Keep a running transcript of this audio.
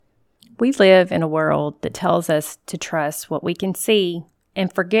We live in a world that tells us to trust what we can see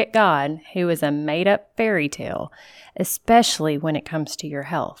and forget God, who is a made-up fairy tale, especially when it comes to your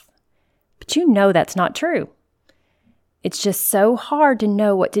health. But you know that's not true. It's just so hard to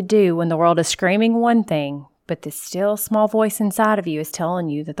know what to do when the world is screaming one thing, but this still small voice inside of you is telling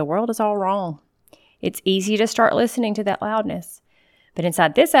you that the world is all wrong. It's easy to start listening to that loudness. But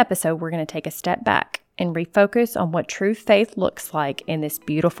inside this episode, we're going to take a step back and refocus on what true faith looks like in this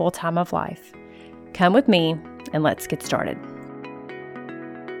beautiful time of life. Come with me and let's get started.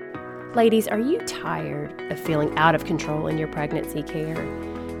 Ladies, are you tired of feeling out of control in your pregnancy care?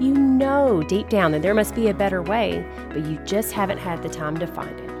 You know deep down that there must be a better way, but you just haven't had the time to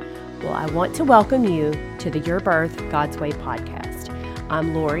find it. Well, I want to welcome you to the Your Birth, God's Way podcast.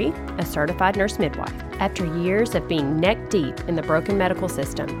 I'm Lori, a certified nurse midwife. After years of being neck deep in the broken medical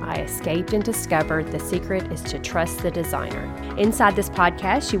system, I escaped and discovered the secret is to trust the designer. Inside this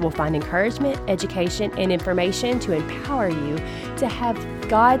podcast, you will find encouragement, education, and information to empower you to have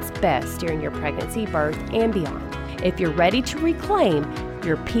God's best during your pregnancy, birth, and beyond. If you're ready to reclaim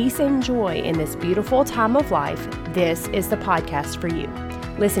your peace and joy in this beautiful time of life, this is the podcast for you.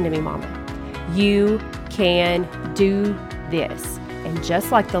 Listen to me, Mama. You can do this. And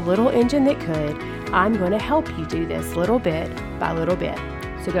just like the little engine that could, I'm going to help you do this little bit by little bit.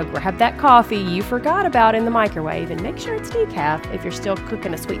 So go grab that coffee you forgot about in the microwave and make sure it's decaf if you're still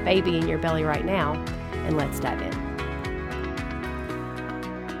cooking a sweet baby in your belly right now. And let's dive in.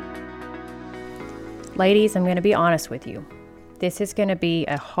 Ladies, I'm going to be honest with you. This is going to be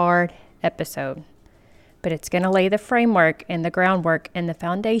a hard episode, but it's going to lay the framework and the groundwork and the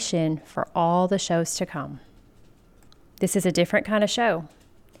foundation for all the shows to come. This is a different kind of show.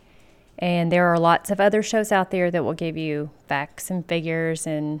 And there are lots of other shows out there that will give you facts and figures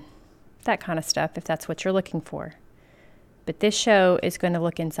and that kind of stuff if that's what you're looking for. But this show is going to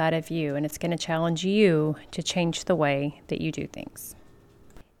look inside of you, and it's going to challenge you to change the way that you do things.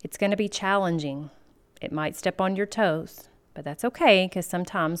 It's going to be challenging. It might step on your toes, but that's okay because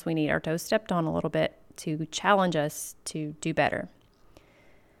sometimes we need our toes stepped on a little bit to challenge us to do better.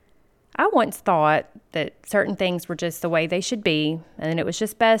 I once thought that certain things were just the way they should be, and it was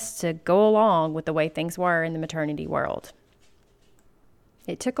just best to go along with the way things were in the maternity world.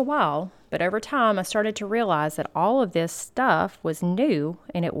 It took a while, but over time I started to realize that all of this stuff was new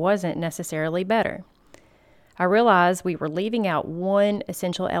and it wasn't necessarily better. I realized we were leaving out one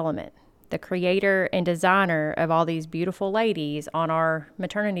essential element, the creator and designer of all these beautiful ladies on our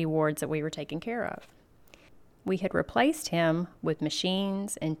maternity wards that we were taking care of. We had replaced him with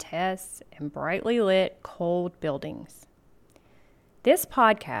machines and tests and brightly lit, cold buildings. This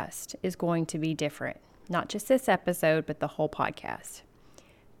podcast is going to be different, not just this episode, but the whole podcast.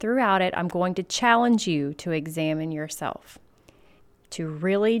 Throughout it, I'm going to challenge you to examine yourself, to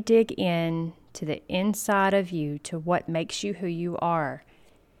really dig in to the inside of you, to what makes you who you are,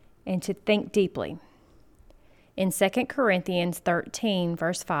 and to think deeply. In 2 Corinthians 13,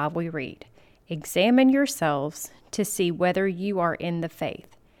 verse 5, we read, "Examine yourselves to see whether you are in the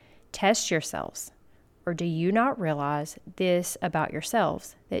faith. Test yourselves. Or do you not realize this about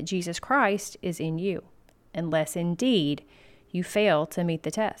yourselves, that Jesus Christ is in you, unless indeed you fail to meet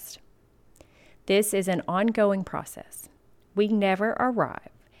the test?" This is an ongoing process. We never arrive,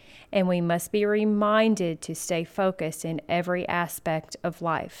 and we must be reminded to stay focused in every aspect of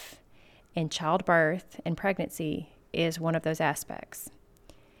life. And childbirth and pregnancy is one of those aspects.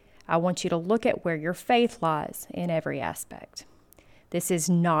 I want you to look at where your faith lies in every aspect. This is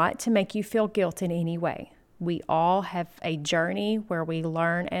not to make you feel guilt in any way. We all have a journey where we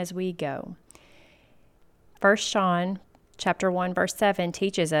learn as we go. 1 John chapter 1, verse 7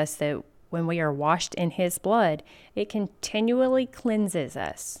 teaches us that when we are washed in his blood, it continually cleanses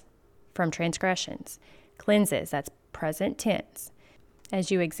us from transgressions. Cleanses, that's present tense.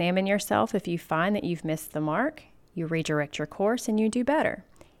 As you examine yourself, if you find that you've missed the mark, you redirect your course and you do better.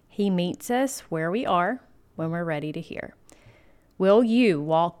 He meets us where we are when we're ready to hear. Will you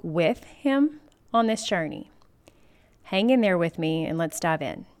walk with him on this journey? Hang in there with me and let's dive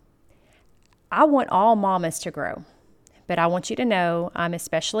in. I want all mamas to grow, but I want you to know I'm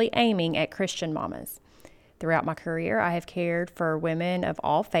especially aiming at Christian mamas. Throughout my career, I have cared for women of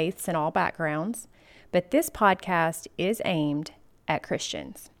all faiths and all backgrounds, but this podcast is aimed at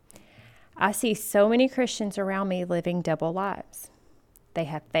Christians. I see so many Christians around me living double lives. They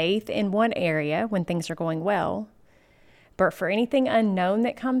have faith in one area when things are going well, but for anything unknown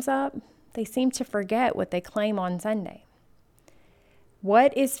that comes up, they seem to forget what they claim on Sunday.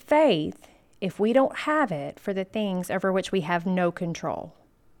 What is faith if we don't have it for the things over which we have no control?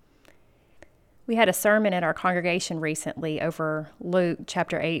 We had a sermon at our congregation recently over Luke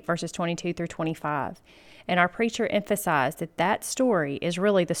chapter 8, verses 22 through 25, and our preacher emphasized that that story is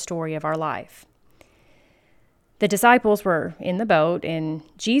really the story of our life. The disciples were in the boat, and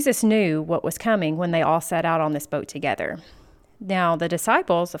Jesus knew what was coming when they all set out on this boat together. Now, the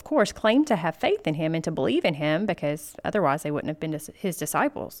disciples, of course, claimed to have faith in him and to believe in him, because otherwise they wouldn't have been his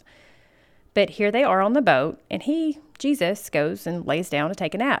disciples. But here they are on the boat, and Jesus, goes and lays down to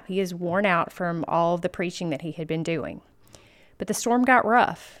take a nap. He is worn out from all of the preaching that he had been doing. But the storm got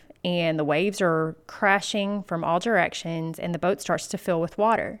rough, and the waves are crashing from all directions, and the boat starts to fill with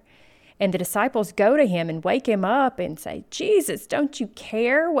water. And the disciples go to him and wake him up and say, "Jesus, don't you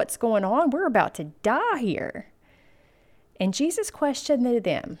care what's going on? We're about to die here." And Jesus questioned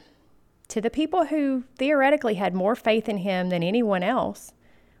them. To the people who theoretically had more faith in him than anyone else,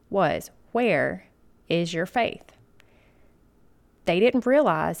 was, "Where is your faith?" They didn't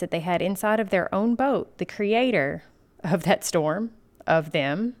realize that they had inside of their own boat the creator of that storm, of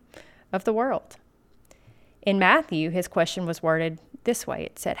them, of the world. In Matthew, his question was worded this way.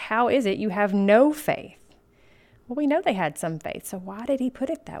 It said, "How is it you have no faith?" Well, we know they had some faith, so why did he put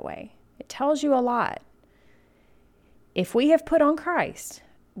it that way? It tells you a lot. If we have put on Christ,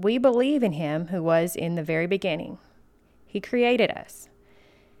 we believe in him who was in the very beginning. He created us.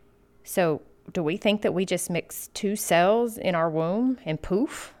 So do we think that we just mix two cells in our womb and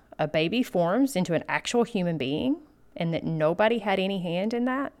poof, a baby forms into an actual human being, and that nobody had any hand in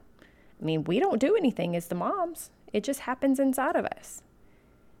that? I mean, we don't do anything as the moms. It just happens inside of us.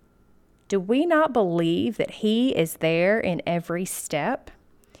 Do we not believe that he is there in every step?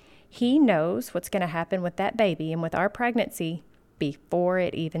 He knows what's going to happen with that baby and with our pregnancy before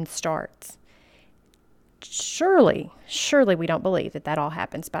it even starts. Surely we don't believe that all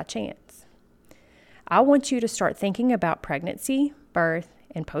happens by chance. I want you to start thinking about pregnancy, birth,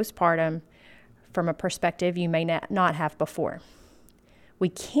 and postpartum from a perspective you may not have before. We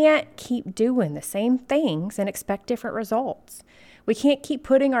can't keep doing the same things and expect different results. We can't keep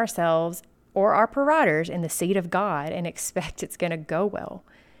putting ourselves or our providers in the seat of God and expect it's going to go well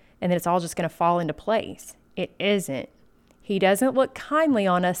and that it's all just going to fall into place. It isn't. He doesn't look kindly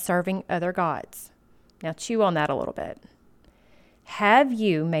on us serving other gods. Now chew on that a little bit. Have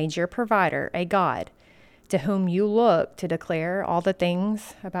you made your provider a God to whom you look to declare all the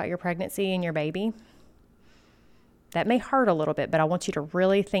things about your pregnancy and your baby? That may hurt a little bit, but I want you to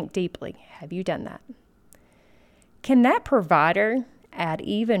really think deeply. Have you done that? Can that provider add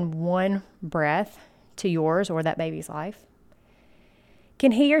even one breath to yours or that baby's life?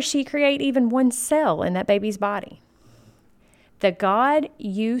 Can he or she create even one cell in that baby's body? The God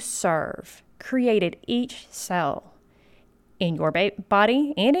you serve created each cell in your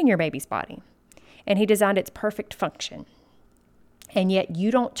body and in your baby's body, and he designed its perfect function. And yet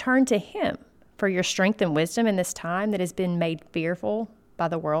you don't turn to him for your strength and wisdom in this time that has been made fearful by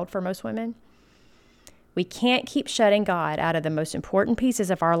the world for most women. We can't keep shutting God out of the most important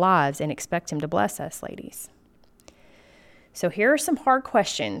pieces of our lives and expect him to bless us, ladies. So here are some hard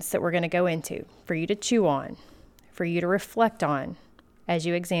questions that we're going to go into for you to chew on, for you to reflect on as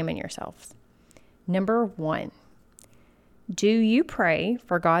you examine yourselves. Number 1, do you pray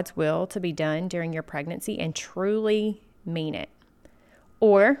for God's will to be done during your pregnancy and truly mean it?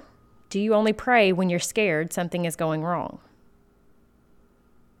 Or do you only pray when you're scared something is going wrong?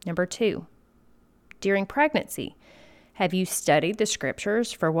 Number 2, during pregnancy, have you studied the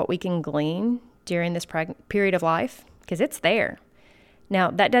scriptures for what we can glean during this period of life? Because it's there. Now,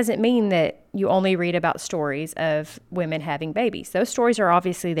 that doesn't mean that you only read about stories of women having babies. Those stories are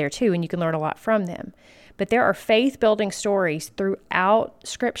obviously there too, and you can learn a lot from them. But there are faith-building stories throughout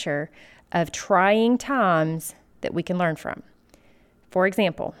Scripture of trying times that we can learn from. For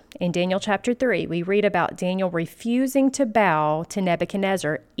example, in Daniel chapter 3, we read about Daniel refusing to bow to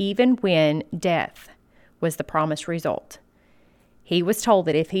Nebuchadnezzar even when death was the promised result. He was told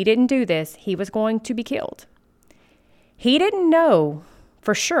that if he didn't do this, he was going to be killed. He didn't know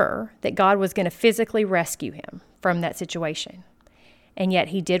for sure that God was going to physically rescue him from that situation. And yet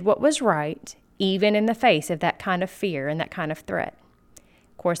he did what was right, even in the face of that kind of fear and that kind of threat.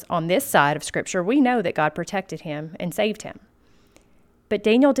 Of course, on this side of Scripture, we know that God protected him and saved him. But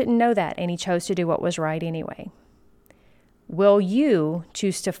Daniel didn't know that, and he chose to do what was right anyway. Will you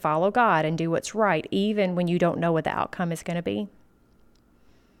choose to follow God and do what's right, even when you don't know what the outcome is going to be?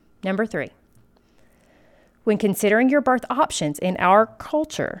 Number 3, when considering your birth options in our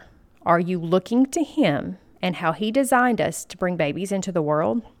culture, are you looking to him and how he designed us to bring babies into the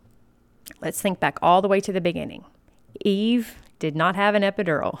world? Let's think back all the way to the beginning. Eve did not have an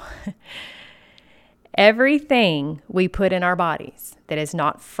epidural. Everything we put in our bodies that is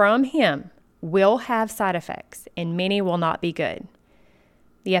not from him will have side effects, and many will not be good.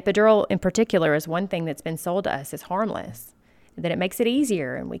 The epidural in particular is one thing that's been sold to us as harmless, that it makes it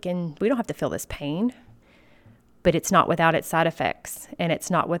easier and we don't have to feel this pain. But it's not without its side effects, and it's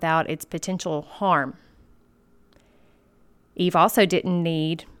not without its potential harm. Eve also didn't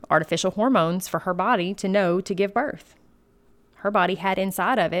need artificial hormones for her body to know to give birth. Her body had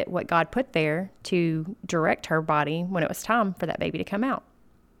inside of it what God put there to direct her body when it was time for that baby to come out.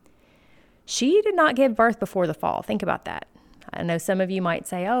 She did not give birth before the fall. Think about that. I know some of you might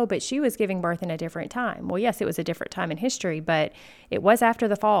say, oh, but she was giving birth in a different time. Well, yes, it was a different time in history, but it was after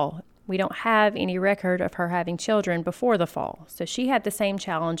the fall. We don't have any record of her having children before the fall. So she had the same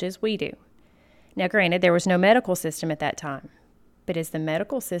challenges we do. Now, granted, there was no medical system at that time. But is the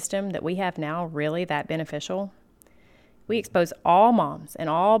medical system that we have now really that beneficial? We expose all moms and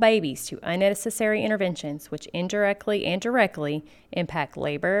all babies to unnecessary interventions, which indirectly and directly impact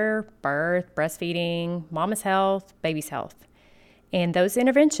labor, birth, breastfeeding, mama's health, baby's health. And those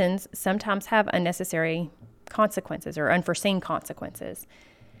interventions sometimes have unnecessary consequences or unforeseen consequences.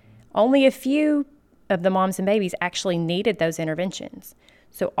 Only a few of the moms and babies actually needed those interventions.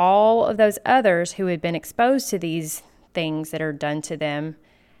 So all of those others who had been exposed to these things that are done to them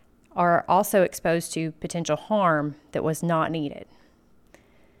are also exposed to potential harm that was not needed.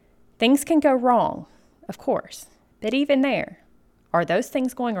 Things can go wrong, of course, but even there, are those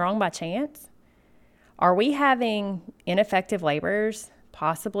things going wrong by chance? Are we having ineffective labors,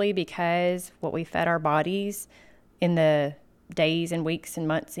 possibly because what we fed our bodies in the days and weeks and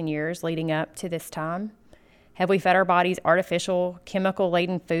months and years leading up to this time? Have we fed our bodies artificial,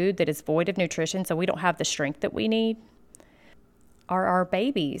 chemical-laden food that is void of nutrition so we don't have the strength that we need? Are our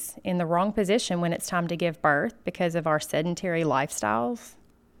babies in the wrong position when it's time to give birth because of our sedentary lifestyles?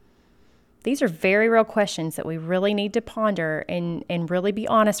 These are very real questions that we really need to ponder and really be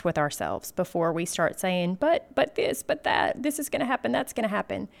honest with ourselves before we start saying, but this, but that, this is going to happen, that's going to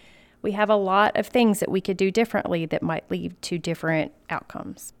happen. We have a lot of things that we could do differently that might lead to different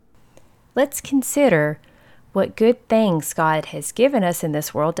outcomes. Let's consider what good things God has given us in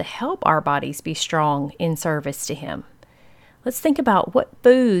this world to help our bodies be strong in service to Him. Let's think about what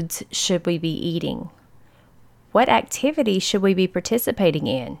foods should we be eating? What activities should we be participating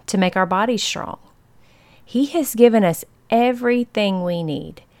in to make our bodies strong? He has given us everything we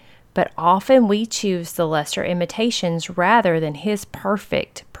need, but often we choose the lesser imitations rather than His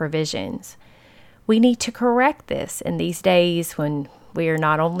perfect provisions. We need to correct this in these days when we are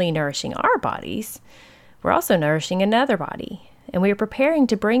not only nourishing our bodies, we're also nourishing another body, and we are preparing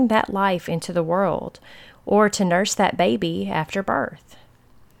to bring that life into the world or to nurse that baby after birth.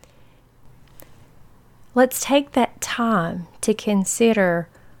 Let's take that time to consider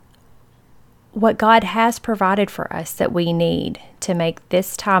what God has provided for us that we need to make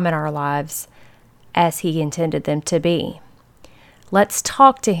this time in our lives as He intended them to be. Let's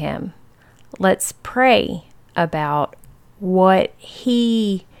talk to Him. Let's pray about what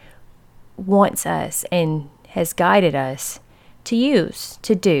He wants us and has guided us to use,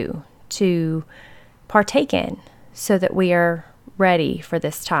 to do, to partake in, so that we are ready for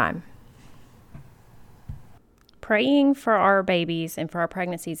this time. Praying for our babies and for our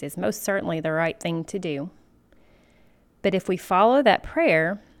pregnancies is most certainly the right thing to do. But if we follow that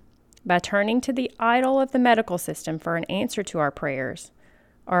prayer by turning to the idol of the medical system for an answer to our prayers,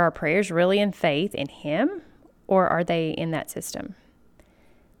 are our prayers really in faith in Him, or are they in that system?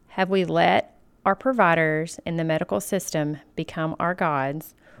 Have we let our providers in the medical system become our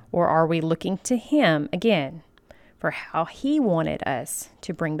gods, or are we looking to Him again for how He wanted us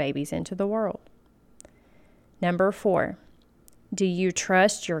to bring babies into the world? Number 4, do you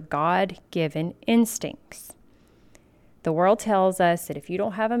trust your God-given instincts? The world tells us that if you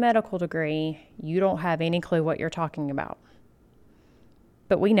don't have a medical degree, you don't have any clue what you're talking about.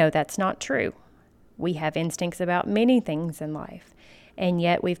 But we know that's not true. We have instincts about many things in life, and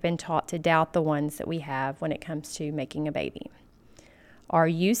yet we've been taught to doubt the ones that we have when it comes to making a baby. Are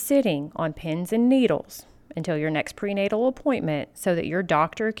you sitting on pins and needles until your next prenatal appointment so that your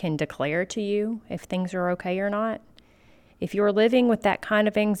doctor can declare to you if things are okay or not? If you're living with that kind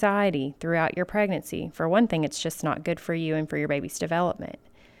of anxiety throughout your pregnancy, for one thing, it's just not good for you and for your baby's development.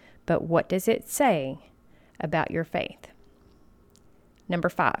 But what does it say about your faith? Number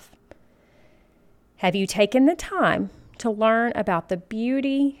 5, have you taken the time to learn about the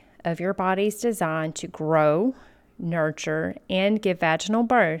beauty of your body's design to grow, nurture, and give vaginal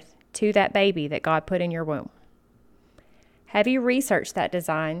birth to that baby that God put in your womb? Have you researched that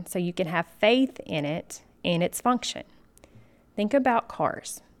design so you can have faith in it and its function? Think about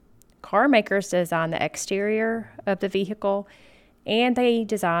cars. Car makers design the exterior of the vehicle, and they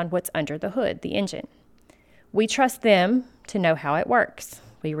design what's under the hood, the engine. We trust them to know how it works.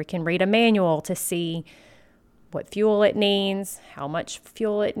 We can read a manual to see what fuel it needs, how much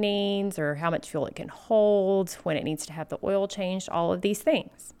fuel it needs, or how much fuel it can hold, when it needs to have the oil changed, all of these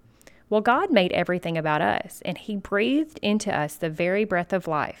things. Well, God made everything about us, and He breathed into us the very breath of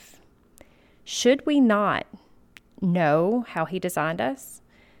life. Should we not know how He designed us?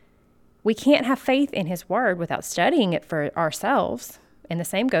 We can't have faith in His Word without studying it for ourselves, and the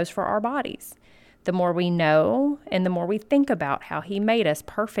same goes for our bodies. The more we know and the more we think about how He made us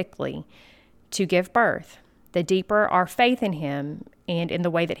perfectly to give birth, the deeper our faith in Him and in the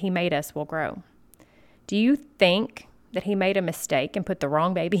way that He made us will grow. Do you think that He made a mistake and put the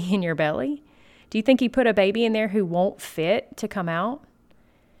wrong baby in your belly? Do you think He put a baby in there who won't fit to come out?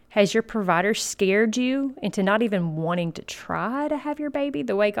 Has your provider scared you into not even wanting to try to have your baby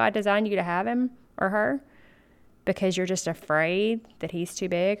the way God designed you to have him or her? Because you're just afraid that he's too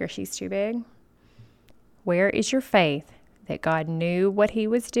big or she's too big? Where is your faith that God knew what He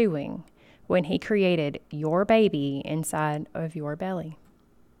was doing when He created your baby inside of your belly?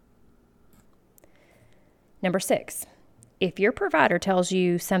 Number 6, if your provider tells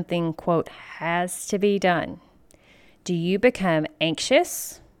you something, quote, has to be done, do you become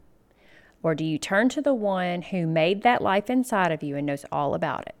anxious, or do you turn to the one who made that life inside of you and knows all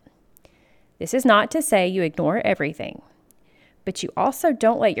about it? This is not to say you ignore everything, but you also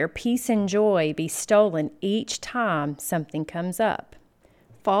don't let your peace and joy be stolen each time something comes up.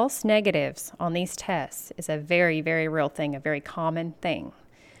 False negatives on these tests is a very, very real thing, a very common thing.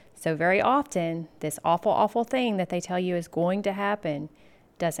 So very often, this awful, awful thing that they tell you is going to happen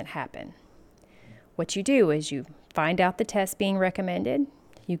doesn't happen. What you do is you find out the test being recommended.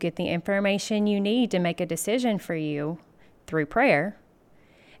 You get the information you need to make a decision for you through prayer.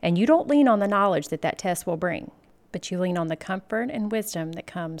 And you don't lean on the knowledge that that test will bring, but you lean on the comfort and wisdom that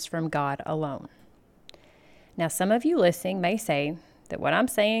comes from God alone. Now, some of you listening may say that what I'm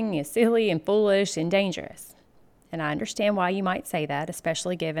saying is silly and foolish and dangerous. And I understand why you might say that,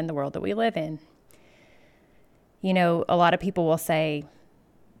 especially given the world that we live in. You know, a lot of people will say,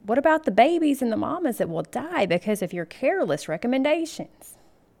 what about the babies and the mamas that will die because of your careless recommendations?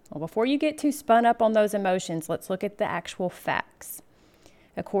 Well, before you get too spun up on those emotions, let's look at the actual facts.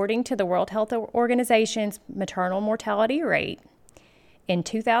 According to the World Health Organization's maternal mortality rate, in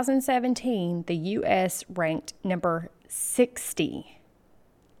 2017, the U.S. ranked number 60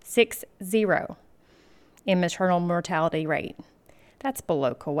 in maternal mortality rate. That's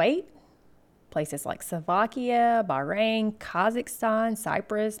below Kuwait, places like Slovakia, Bahrain, Kazakhstan,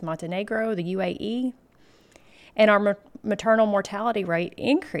 Cyprus, Montenegro, the UAE. And our maternal mortality rate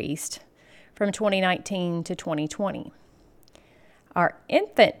increased from 2019 to 2020. Our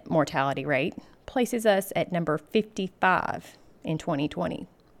infant mortality rate places us at number 55 in 2020.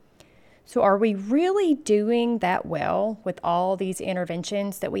 So are we really doing that well with all these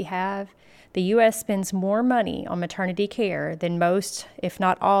interventions that we have? The U.S. spends more money on maternity care than most, if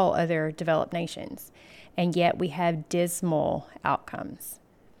not all, other developed nations, and yet we have dismal outcomes.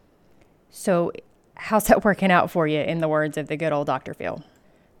 So how's that working out for you, in the words of the good old Dr. Phil?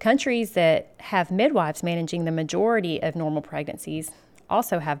 Countries that have midwives managing the majority of normal pregnancies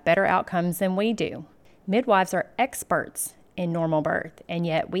also have better outcomes than we do. Midwives are experts in normal birth, and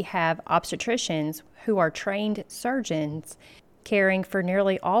yet we have obstetricians who are trained surgeons caring for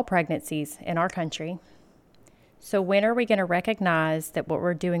nearly all pregnancies in our country. So when are we going to recognize that what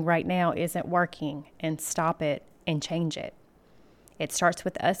we're doing right now isn't working and stop it and change it? It starts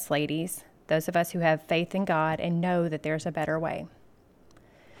with us, ladies, those of us who have faith in God and know that there's a better way.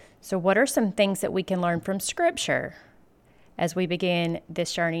 So what are some things that we can learn from Scripture as we begin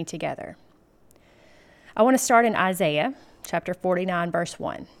this journey together? I want to start in Isaiah chapter 49, verse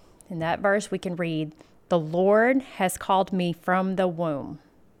 1. In that verse, we can read, "The Lord has called me from the womb.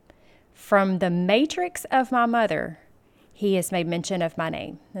 From the matrix of my mother, He has made mention of my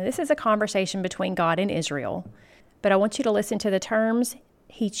name." Now, this is a conversation between God and Israel, but I want you to listen to the terms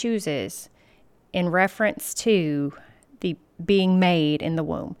He chooses in reference to the being made in the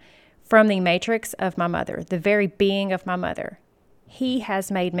womb. From the matrix of my mother, the very being of my mother, He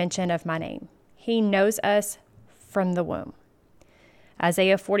has made mention of my name. He knows us from the womb.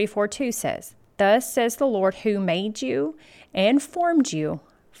 Isaiah 44:2 says, "Thus says the Lord who made you and formed you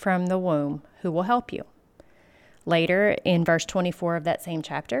from the womb, who will help you." Later in verse 24 of that same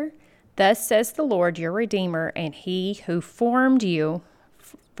chapter, "Thus says the Lord your Redeemer and He who formed you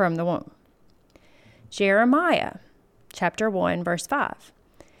from the womb." Jeremiah chapter 1, verse 5.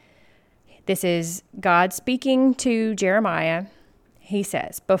 This is God speaking to Jeremiah, He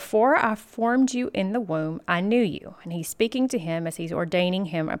says, before I formed you in the womb, I knew you. And he's speaking to him as he's ordaining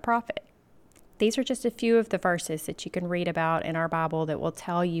him a prophet. These are just a few of the verses that you can read about in our Bible that will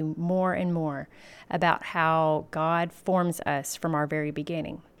tell you more and more about how God forms us from our very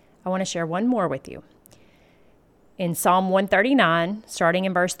beginning. I want to share one more with you. In Psalm 139, starting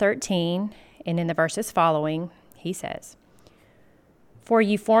in verse 13, and in the verses following, he says, For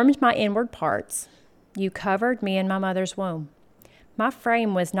you formed my inward parts. You covered me in my mother's womb. My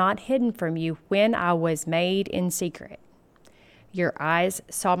frame was not hidden from you when I was made in secret. Your eyes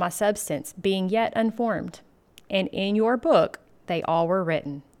saw my substance being yet unformed, and in your book they all were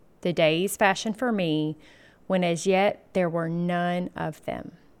written, the days fashioned for me, when as yet there were none of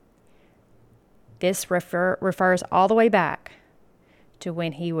them. This refers all the way back to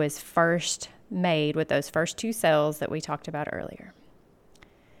when he was first made with those first two cells that we talked about earlier.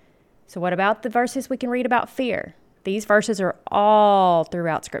 So what about the verses we can read about fear? These verses are all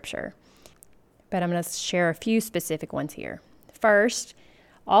throughout Scripture, but I'm going to share a few specific ones here. First,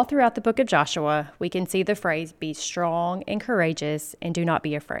 all throughout the book of Joshua, we can see the phrase, be strong and courageous and do not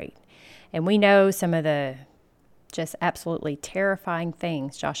be afraid. And we know some of the just absolutely terrifying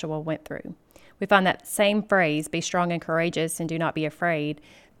things Joshua went through. We find that same phrase, be strong and courageous and do not be afraid,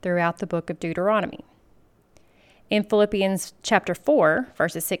 throughout the book of Deuteronomy. In Philippians chapter 4,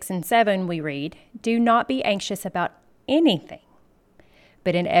 verses 6 and 7, we read, do not be anxious about anything,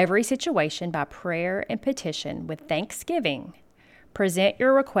 but in every situation by prayer and petition with thanksgiving, present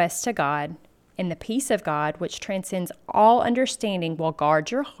your requests to God, and the peace of God, which transcends all understanding, will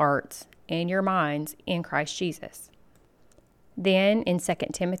guard your hearts and your minds in Christ Jesus. Then in 2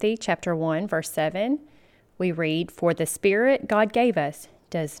 Timothy chapter 1, verse 7, we read, for the Spirit God gave us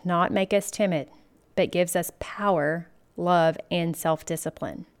does not make us timid, but gives us power, love, and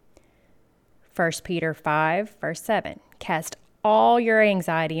self-discipline. 1 Peter 5, verse 7, cast all your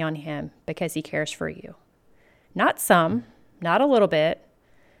anxiety on him because he cares for you. Not some, not a little bit,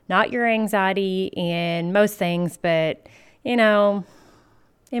 not your anxiety in most things, but, in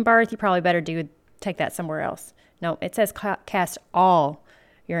birth, you probably better take that somewhere else. No, it says cast all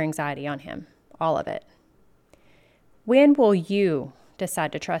your anxiety on him, all of it. When will you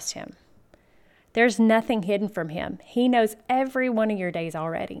decide to trust him? There's nothing hidden from him. He knows every one of your days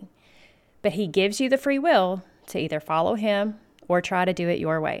already, but he gives you the free will to either follow him or try to do it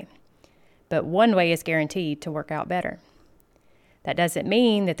your way. But one way is guaranteed to work out better. That doesn't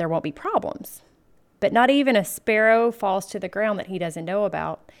mean that there won't be problems, but not even a sparrow falls to the ground that he doesn't know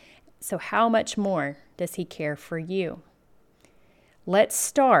about. So how much more does he care for you? Let's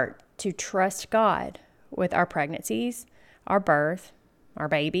start to trust God with our pregnancies, our birth, our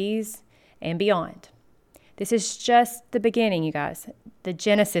babies, and beyond. This is just the beginning, you guys, the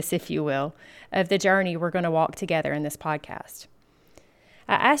genesis, if you will, of the journey we're going to walk together in this podcast.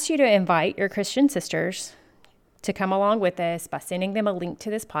 I ask you to invite your Christian sisters to come along with us by sending them a link to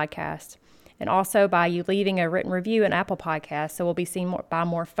this podcast, and also by you leaving a written review in Apple Podcasts so we'll be seen by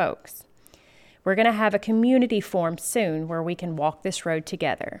more folks. We're going to have a community formed soon where we can walk this road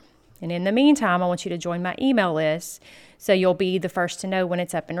together. And in the meantime, I want you to join my email list so you'll be the first to know when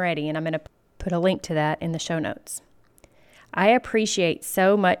it's up and ready, and I'm going to put a link to that in the show notes. I appreciate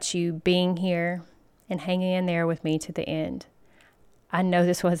so much you being here and hanging in there with me to the end. I know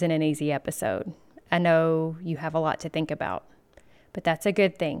this wasn't an easy episode. I know you have a lot to think about, but that's a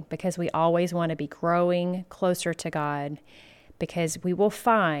good thing because we always want to be growing closer to God, because we will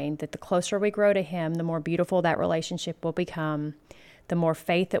find that the closer we grow to him, the more beautiful that relationship will become, the more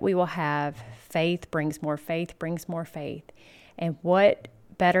faith that we will have. Faith brings more faith, brings more faith. And what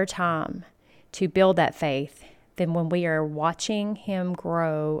better time to build that faith than when we are watching him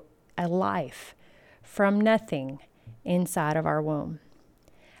grow a life from nothing inside of our womb.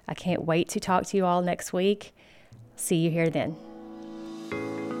 I can't wait to talk to you all next week. See you here then.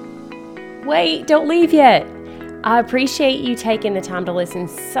 Wait, don't leave yet. I appreciate you taking the time to listen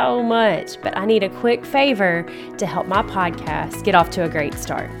so much, but I need a quick favor to help my podcast get off to a great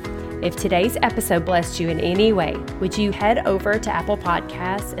start. If today's episode blessed you in any way, would you head over to Apple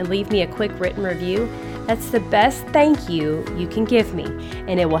Podcasts and leave me a quick written review? That's the best thank you you can give me,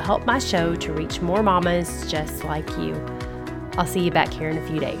 and it will help my show to reach more mamas just like you. I'll see you back here in a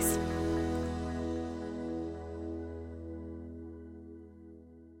few days.